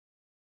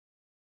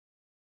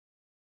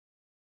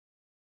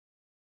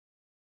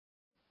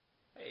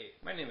Hey,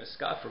 my name is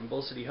Scott from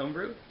Bull City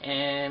Homebrew,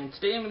 and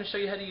today I'm going to show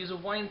you how to use a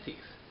wine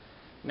thief.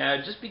 Now,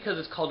 just because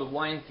it's called a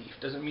wine thief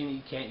doesn't mean that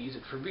you can't use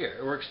it for beer.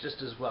 It works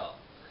just as well.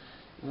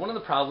 One of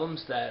the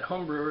problems that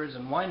homebrewers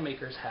and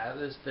winemakers have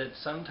is that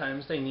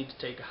sometimes they need to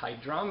take a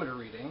hydrometer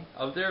reading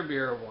of their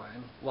beer or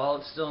wine while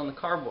it's still in the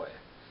carboy.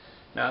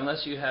 Now,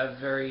 unless you have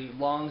very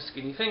long,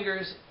 skinny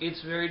fingers,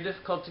 it's very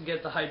difficult to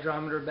get the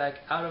hydrometer back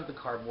out of the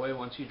carboy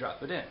once you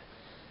drop it in.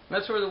 And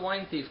that's where the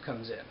wine thief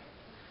comes in.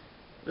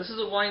 This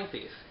is a wine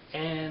thief,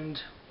 and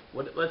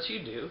what it lets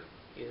you do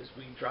is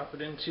we drop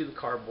it into the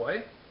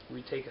carboy,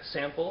 we take a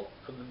sample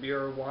of the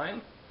beer or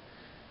wine,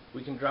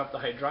 we can drop the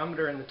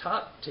hydrometer in the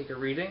top, take a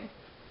reading,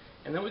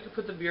 and then we can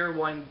put the beer or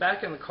wine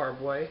back in the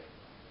carboy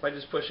by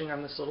just pushing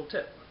on this little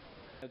tip.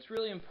 It's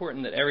really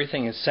important that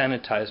everything is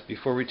sanitized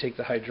before we take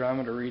the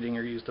hydrometer reading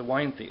or use the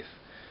wine thief.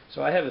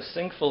 So I have a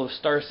sink full of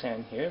star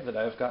sand here that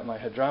I've got my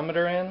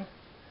hydrometer in,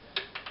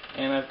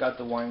 and I've got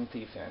the wine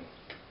thief in.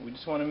 We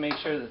just want to make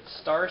sure that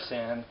star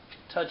sand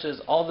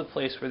touches all the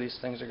place where these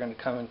things are going to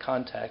come in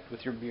contact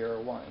with your beer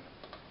or wine.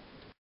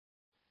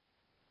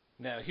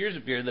 Now here's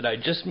a beer that I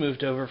just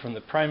moved over from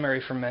the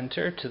primary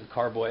fermenter to the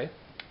carboy,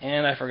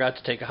 and I forgot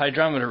to take a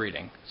hydrometer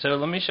reading. So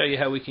let me show you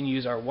how we can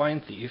use our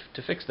wine thief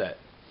to fix that.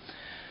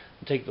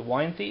 We'll take the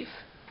wine thief,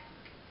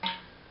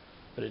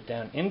 put it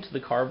down into the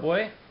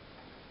carboy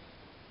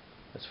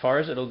as far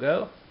as it'll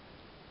go,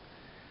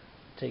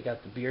 take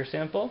out the beer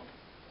sample.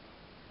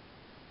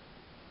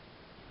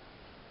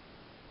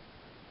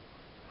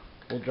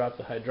 We'll drop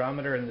the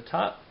hydrometer in the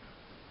top.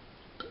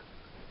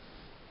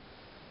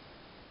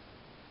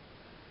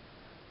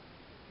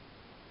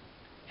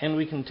 And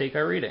we can take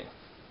our reading.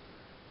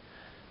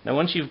 Now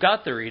once you've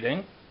got the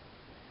reading,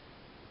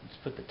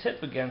 just put the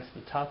tip against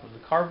the top of the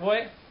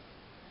carboy,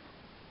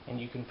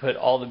 and you can put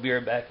all the beer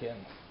back in,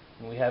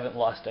 and we haven't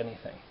lost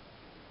anything.